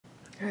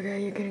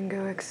Okay, you can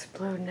go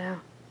explode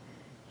now.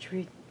 Should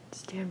we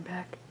stand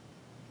back?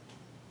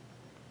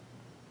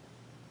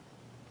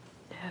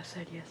 The house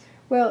said yes.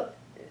 Well,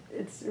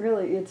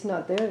 it's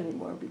not there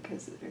anymore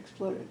because it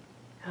exploded.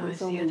 Oh,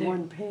 There's only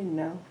one pane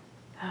now.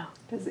 Oh.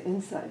 Because the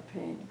inside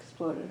pane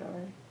exploded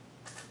already.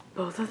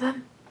 Both of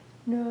them?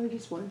 No,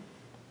 just one.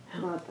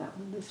 Oh. Not that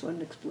one. This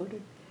one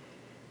exploded.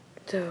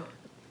 So,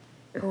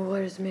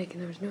 what is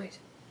making those noises?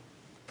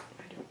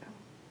 I don't know.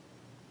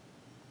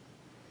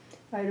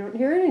 I don't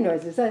hear any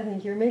noises. I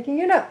think you're making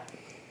it up.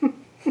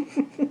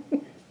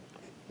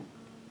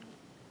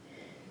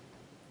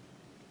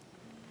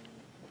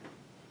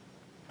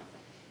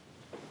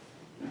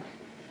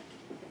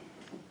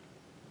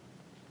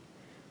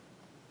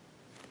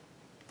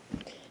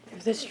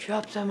 If this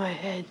drops on my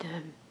head,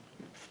 then...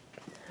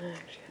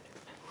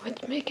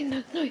 what's making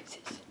those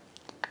noises?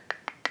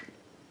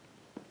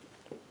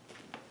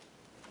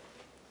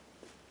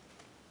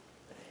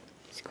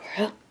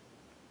 Squirrel?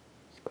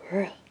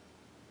 Squirrel?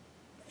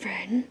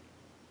 Friend?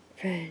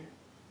 Friend?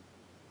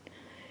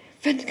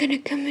 Friend's gonna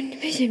come and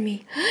visit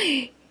me.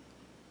 Hi!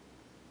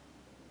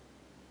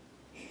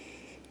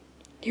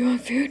 Do you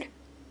want food?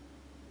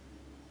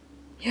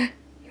 Yeah?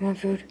 You want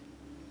food?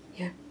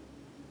 Yeah.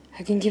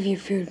 I can give you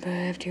food, but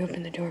I have to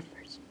open the door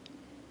first.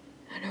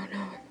 I don't know.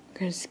 I'm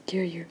gonna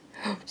scare you.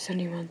 Oh,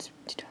 Sunny wants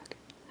to talk.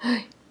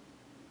 Hi.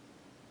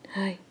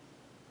 Hi.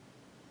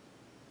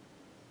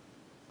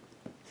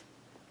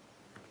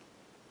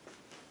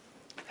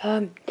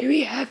 Do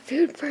we have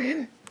food for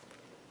him?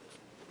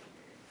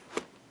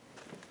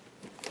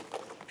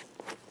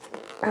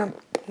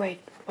 Wait,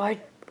 why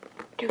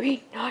do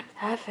we not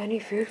have any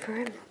food for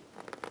him?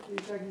 Are you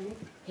talking to me?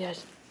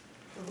 Yes.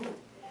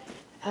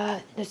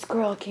 Oh. The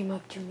squirrel came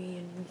up to me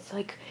and was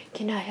like,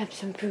 "Can I have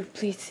some food,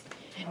 please?"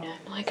 And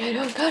I'm like, "I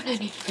don't got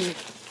any food."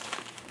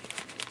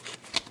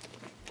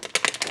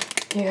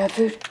 Do you have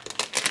food?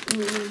 I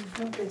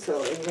don't think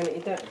so. Are you going to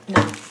eat that?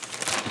 No.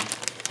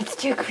 It's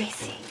too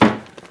greasy.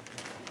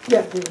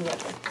 Yeah, give me that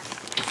one.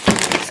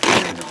 I'm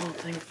scared the whole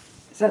thing.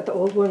 Is that the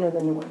old one or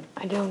the new one?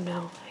 I don't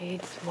know. I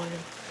ate one.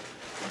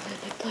 And then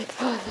it's like,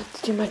 oh,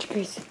 that's too much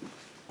grease.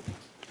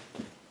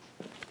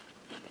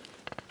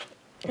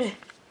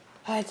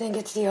 I think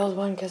it's the old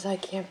one because I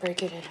can't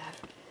break it in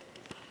half.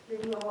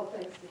 Give me the whole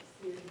thing.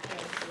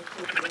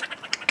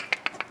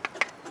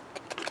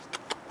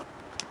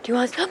 Do you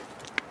want some?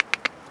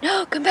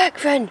 No, come back,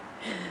 friend.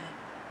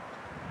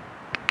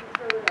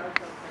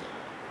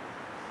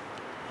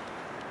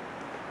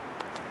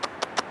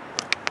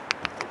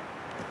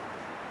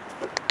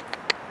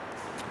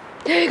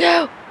 There you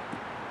go.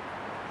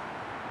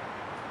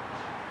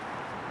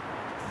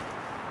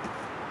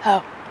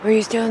 Oh, were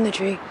you still in the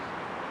tree?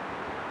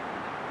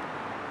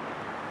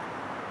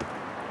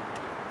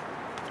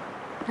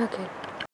 Okay.